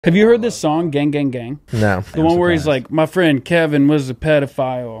Have you heard this song, Gang, Gang, Gang? No. The one where he's like, my friend Kevin was a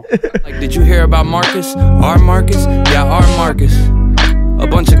pedophile. Like, did you hear about Marcus? Our Marcus? Yeah, our Marcus. A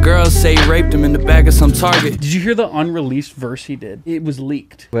bunch of girls say he raped him in the back of some Target. Did you hear the unreleased verse he did? It was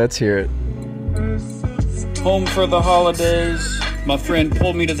leaked. Let's hear it. Home for the holidays. My friend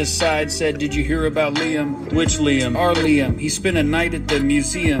pulled me to the side, said, did you hear about Liam? Which Liam? Our Liam. He spent a night at the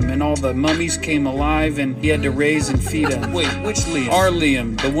museum and all the mummies came alive and he had to raise and feed them. Wait, which Liam? Our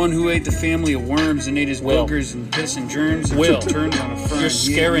Liam. The one who ate the family of worms and ate his boogers and piss and germs. And took turns on a fern. You're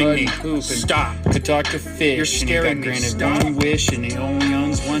scaring me. Poop. Stop. Could talk to fish. You're scaring me. Granted one wish and he only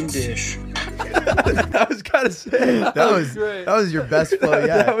owns one dish. I was gotta say that was your best flow.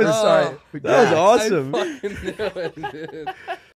 Yeah, That was awesome. I fucking knew it, dude.